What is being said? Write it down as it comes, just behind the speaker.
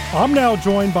I'm now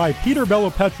joined by Peter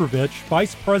Bjelopetrovich,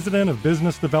 Vice President of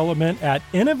Business Development at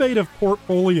Innovative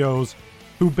Portfolios,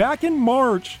 who back in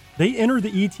March, they entered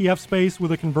the ETF space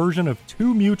with a conversion of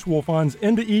 2 mutual funds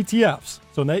into ETFs.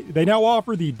 So they now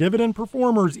offer the Dividend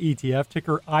Performers ETF,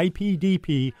 ticker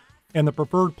IPDP, and the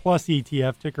Preferred Plus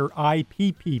ETF, ticker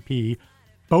IPPP.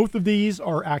 Both of these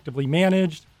are actively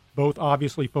managed. Both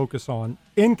obviously focus on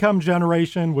income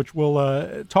generation, which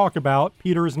we'll talk about.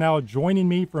 Peter is now joining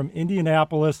me from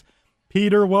Indianapolis.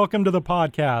 Peter, welcome to the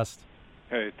podcast.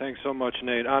 Hey, thanks so much,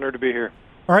 Nate. Honored to be here.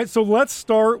 All right, so let's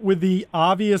start with the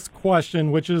obvious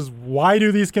question, which is why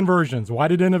do these conversions? Why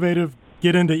did Innovative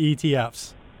get into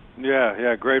ETFs?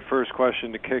 Yeah, great first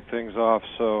question to kick things off.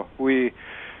 So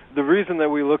the reason that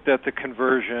we looked at the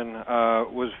conversion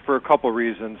was for a couple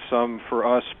reasons. Some for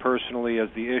us personally as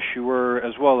the issuer,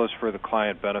 as well as for the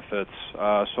client benefits.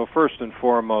 So first and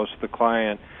foremost, the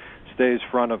client stays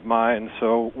front of mind.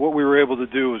 So what we were able to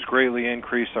do was greatly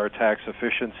increase our tax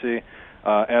efficiency.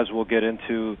 As we'll get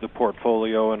into the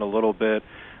portfolio in a little bit,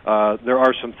 there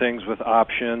are some things with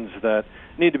options that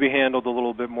need to be handled a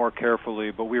little bit more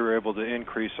carefully, but we were able to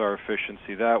increase our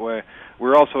efficiency that way.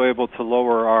 We're also able to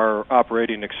lower our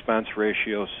operating expense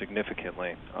ratio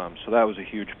significantly. So that was a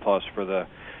huge plus for the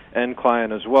end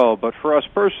client as well. But for us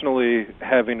personally,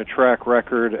 having a track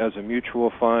record as a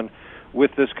mutual fund,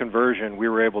 with this conversion, we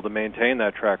were able to maintain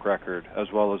that track record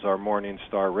as well as our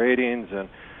Morningstar ratings. And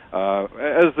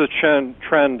as the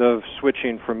trend of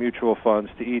switching from mutual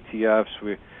funds to ETFs,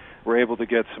 we were able to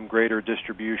get some greater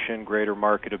distribution, greater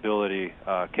marketability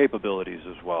capabilities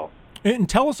as well. And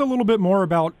tell us a little bit more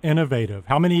about Innovative.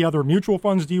 How many other mutual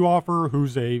funds do you offer?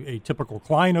 Who's a typical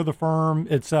client of the firm,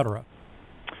 et cetera?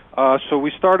 So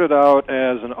we started out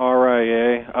as an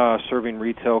RIA serving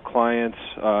retail clients,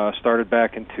 started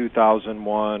back in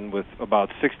 2001 with about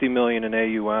 $60 million in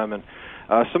AUM and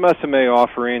some SMA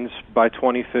offerings. By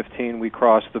 2015, we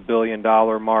crossed the $1 billion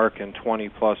mark and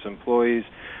 20-plus employees.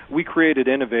 We created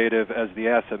Innovative as the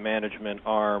asset management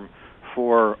arm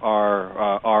for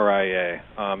our RIA.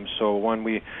 So when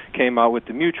we came out with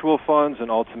the mutual funds and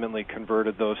ultimately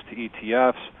converted those to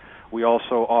ETFs, we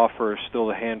also offer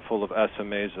still a handful of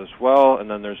SMAs as well, and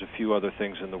then there's a few other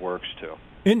things in the works too.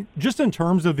 And just in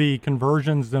terms of the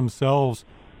conversions themselves,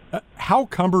 how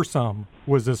cumbersome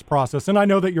was this process? And I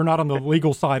know that you're not on the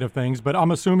legal side of things, but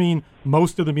I'm assuming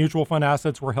most of the mutual fund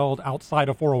assets were held outside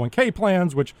of 401k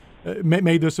plans, which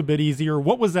made this a bit easier.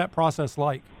 What was that process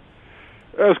like?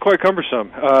 It was quite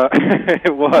cumbersome.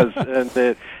 It was,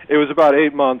 and it was about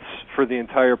 8 months for the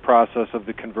entire process of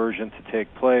the conversion to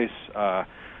take place.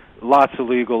 Lots of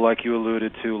legal, like you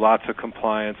alluded to, lots of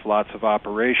compliance, lots of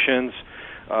operations.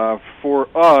 For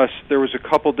us, there was a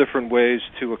couple different ways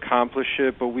to accomplish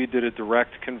it, but we did a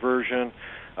direct conversion,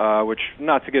 which,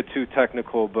 not to get too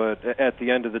technical, but at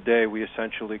the end of the day, we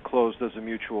essentially closed as a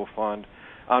mutual fund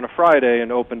on a Friday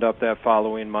and opened up that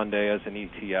following Monday as an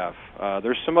ETF.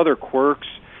 There's some other quirks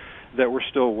that we're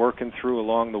still working through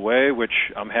along the way, which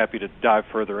I'm happy to dive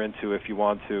further into if you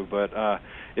want to, but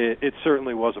it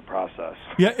certainly was a process.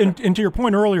 Yeah, and to your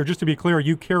point earlier, just to be clear,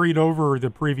 you carried over the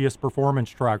previous performance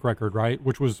track record, right?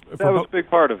 Which was that was a big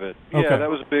part of it. Okay. Yeah, that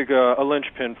was a big a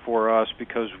linchpin for us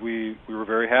because we were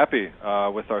very happy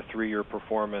with our 3-year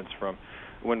performance from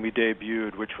when we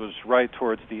debuted, which was right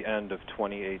towards the end of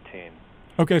 2018.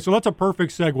 Okay, so that's a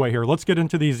perfect segue here. Let's get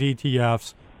into these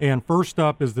ETFs. And first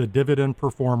up is the Dividend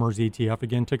Performers ETF,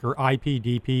 again, ticker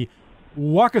IPDP.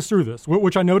 Walk us through this,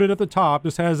 which I noted at the top.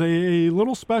 This has a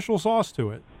little special sauce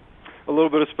to it. A little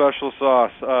bit of special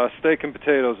sauce, steak and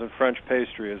potatoes and French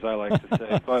pastry, as I like to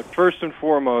say. But first and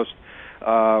foremost,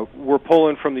 we're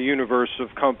pulling from the universe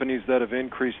of companies that have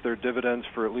increased their dividends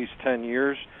for at least 10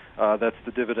 years. That's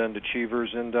the Dividend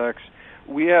Achievers Index.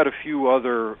 We had a few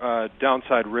other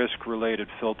downside risk-related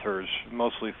filters,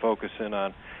 mostly focusing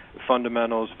on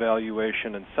fundamentals,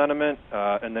 valuation, and sentiment,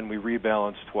 and then we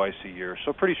rebalance twice a year.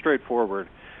 So pretty straightforward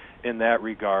in that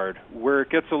regard. Where it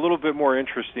gets a little bit more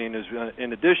interesting is,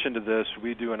 in addition to this,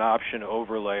 we do an option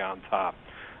overlay on top.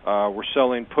 We're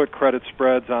selling put credit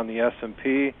spreads on the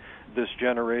S&P. This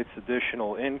generates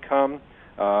additional income,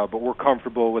 but we're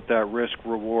comfortable with that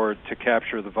risk-reward to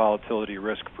capture the volatility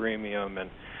risk premium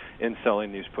and in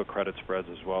selling these put credit spreads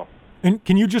as well. And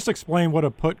can you just explain what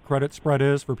a put credit spread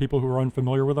is for people who are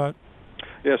unfamiliar with that?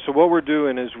 Yeah, so what we're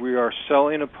doing is we are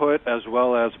selling a put as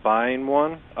well as buying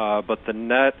one, but the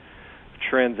net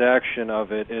transaction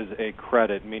of it is a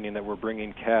credit, meaning that we're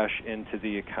bringing cash into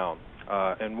the account.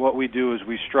 And what we do is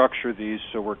we structure these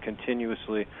so we're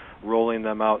continuously rolling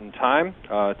them out in time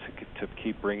to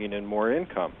keep bringing in more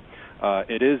income.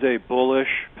 It is a bullish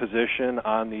position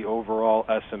on the overall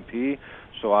S&P,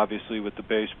 So obviously with the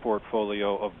base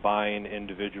portfolio of buying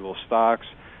individual stocks,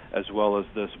 as well as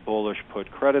this bullish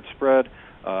put credit spread,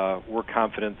 we're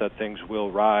confident that things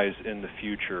will rise in the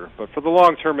future. But for the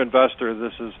long-term investor,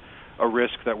 this is a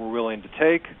risk that we're willing to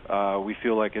take. We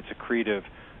feel like it's accretive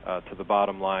to the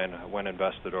bottom line when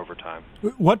invested over time.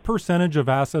 What percentage of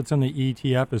assets in the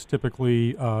ETF is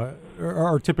typically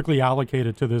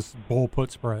allocated to this bull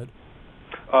put spread?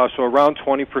 So around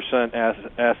 20%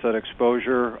 asset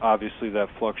exposure. Obviously, that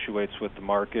fluctuates with the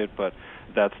market, but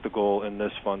that's the goal in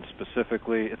this fund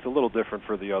specifically. It's a little different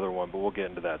for the other one, but we'll get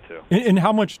into that too. And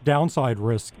how much downside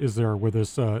risk is there with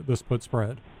this put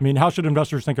spread? I mean, how should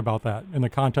investors think about that in the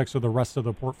context of the rest of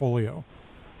the portfolio?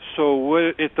 So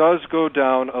it does go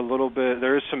down a little bit.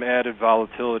 There is some added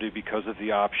volatility because of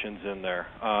the options in there.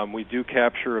 We do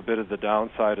capture a bit of the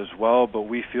downside as well, but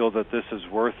we feel that this is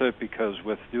worth it because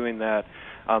with doing that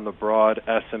on the broad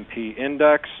S&P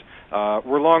index,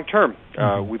 we're long-term.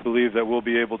 We believe that we'll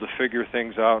be able to figure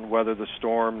things out and weather the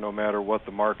storm no matter what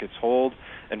the markets hold,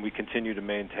 and we continue to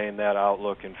maintain that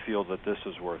outlook and feel that this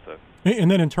is worth it.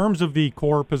 And then in terms of the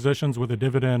core positions with the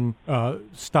dividend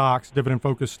stocks,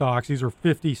 dividend-focused stocks, these are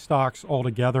 50 stocks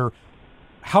altogether.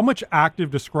 How much active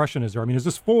discretion is there? I mean, is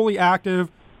this fully active,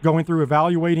 going through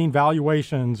evaluating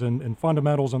valuations and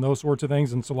fundamentals and those sorts of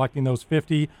things and selecting those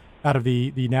 50 out of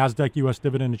the NASDAQ U.S.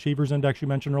 Dividend Achievers Index you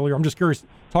mentioned earlier? I'm just curious,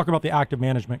 talk about the active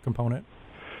management component.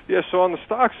 Yeah, so on the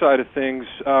stock side of things,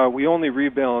 we only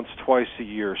rebalance twice a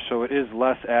year, so it is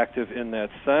less active in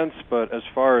that sense. But as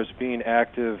far as being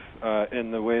active in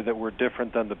the way that we're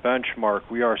different than the benchmark,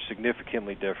 we are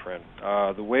significantly different.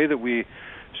 The way that we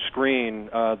screen,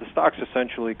 the stocks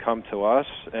essentially come to us,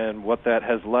 and what that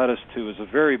has led us to is a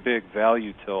very big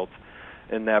value tilt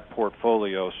in that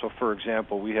portfolio. So, for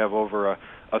example, we have over a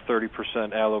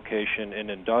 30% allocation in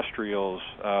industrials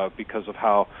because of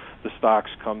how the stocks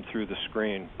come through the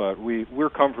screen. But we're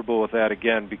comfortable with that,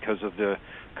 again, because of the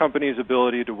company's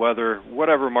ability to weather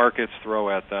whatever markets throw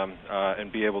at them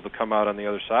and be able to come out on the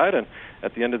other side and,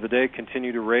 at the end of the day,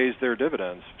 continue to raise their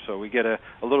dividends. So we get a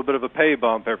little bit of a pay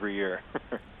bump every year.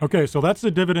 Okay, so that's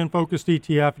the dividend-focused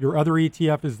ETF. Your other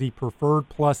ETF is the Preferred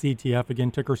Plus ETF,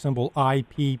 again, ticker symbol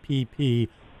IPPP.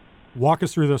 Walk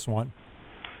us through this one.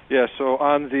 Yeah, so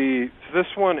on this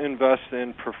one invests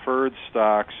in preferred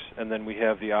stocks, and then we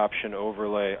have the option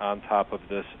overlay on top of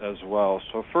this as well.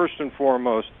 So first and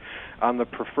foremost, on the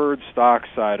preferred stock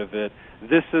side of it,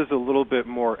 this is a little bit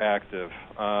more active.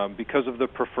 Because of the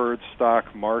preferred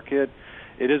stock market,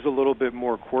 it is a little bit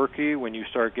more quirky when you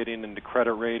start getting into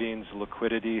credit ratings,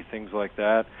 liquidity, things like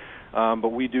that.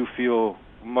 But we do feel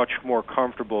much more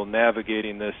comfortable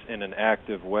navigating this in an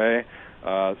active way.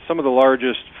 Some of the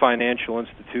largest financial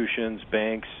institutions,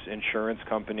 banks, insurance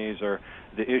companies are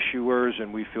the issuers,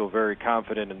 and we feel very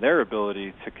confident in their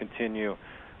ability to continue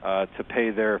to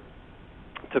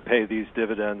pay these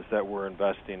dividends that we're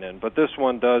investing in. But this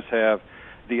one does have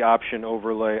the option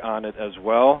overlay on it as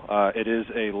well. It is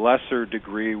a lesser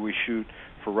degree. We shoot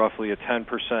for roughly a 10%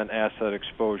 asset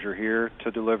exposure here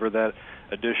to deliver that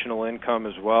additional income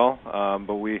as well.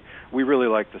 But we really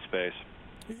like the space.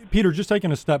 Peter, just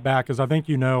taking a step back, because I think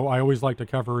I always like to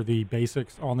cover the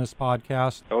basics on this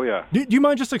podcast. Oh, yeah. Do you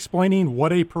mind just explaining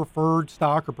what a preferred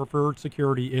stock or preferred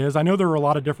security is? I know there are a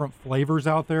lot of different flavors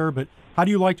out there, but how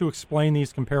do you like to explain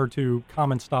these compared to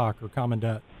common stock or common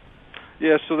debt?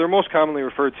 Yeah, so they're most commonly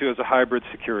referred to as a hybrid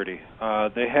security.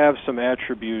 They have some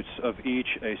attributes of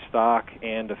each a stock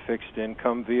and a fixed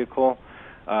income vehicle.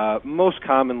 Most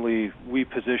commonly, we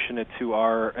position it to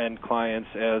our end clients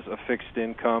as a fixed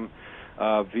income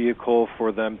vehicle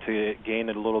for them to gain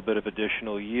a little bit of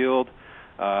additional yield.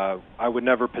 I would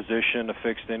never position a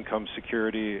fixed income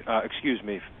security,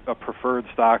 a preferred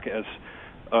stock as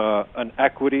an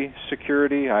equity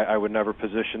security. I would never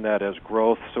position that as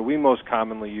growth. So we most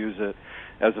commonly use it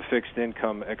as a fixed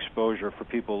income exposure for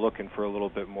people looking for a little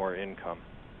bit more income.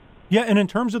 Yeah, and in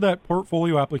terms of that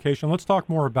portfolio application, let's talk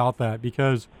more about that,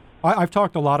 because I've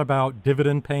talked a lot about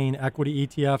dividend-paying equity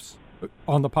ETFs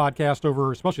on the podcast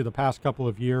over especially the past couple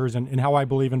of years, and how I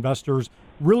believe investors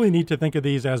really need to think of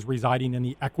these as residing in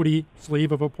the equity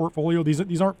sleeve of a portfolio.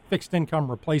 These aren't fixed income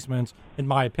replacements, in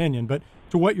my opinion. But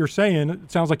to what you're saying,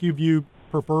 it sounds like you view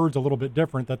preferreds a little bit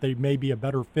different, that they may be a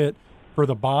better fit for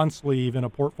the bond sleeve in a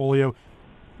portfolio.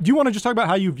 Do you want to just talk about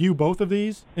how you view both of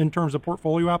these in terms of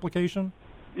portfolio application?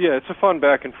 Yeah, it's a fun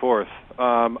back and forth.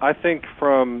 I think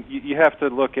you have to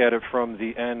look at it from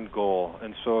the end goal.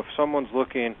 And so if someone's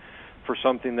looking for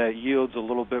something that yields a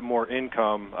little bit more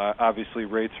income, obviously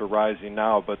rates are rising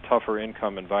now, but tougher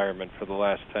income environment for the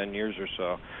last 10 years or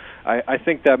so, I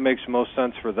think that makes most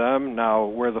sense for them. Now,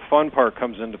 where the fun part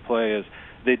comes into play is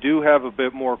they do have a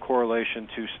bit more correlation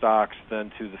to stocks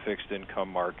than to the fixed income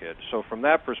market. So from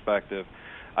that perspective,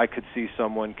 I could see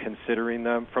someone considering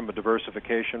them from a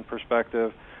diversification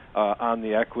perspective on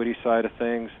the equity side of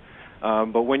things.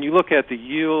 But when you look at the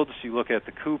yields, you look at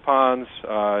the coupons,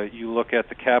 you look at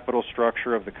the capital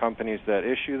structure of the companies that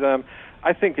issue them,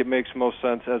 I think it makes most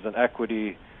sense as an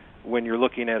equity when you're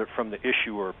looking at it from the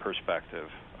issuer perspective.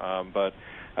 But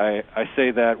I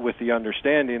say that with the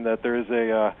understanding that there is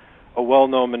a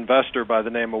well-known investor by the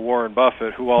name of Warren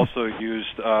Buffett who also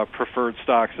used preferred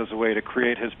stocks as a way to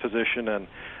create his position in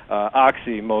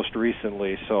Oxy most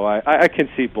recently. So I can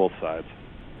see both sides.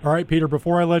 All right, Peter,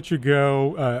 before I let you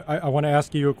go, I want to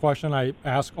ask you a question I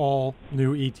ask all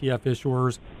new ETF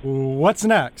issuers. What's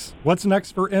next? What's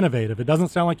next for Innovative? It doesn't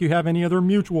sound like you have any other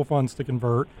mutual funds to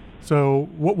convert. So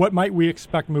what might we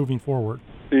expect moving forward?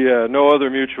 Yeah, no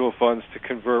other mutual funds to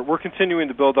convert. We're continuing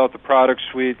to build out the product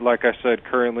suite. Like I said,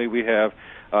 currently we have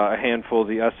a handful of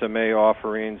the SMA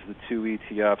offerings, the 2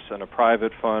 ETFs, and a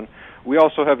private fund. We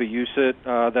also have a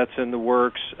UCIT that's in the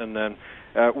works, and then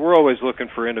we're always looking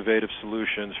for innovative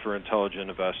solutions for intelligent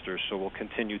investors, so we'll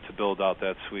continue to build out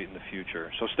that suite in the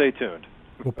future. So stay tuned.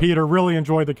 Well, Peter, really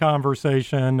enjoyed the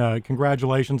conversation.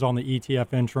 Congratulations on the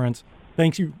ETF entrance.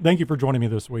 Thank you for joining me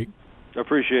this week.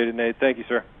 Appreciate it, Nate. Thank you,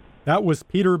 sir. That was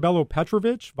Peter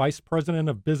Bjelopetrovich, Vice President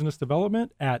of Business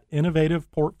Development at Innovative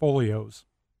Portfolios.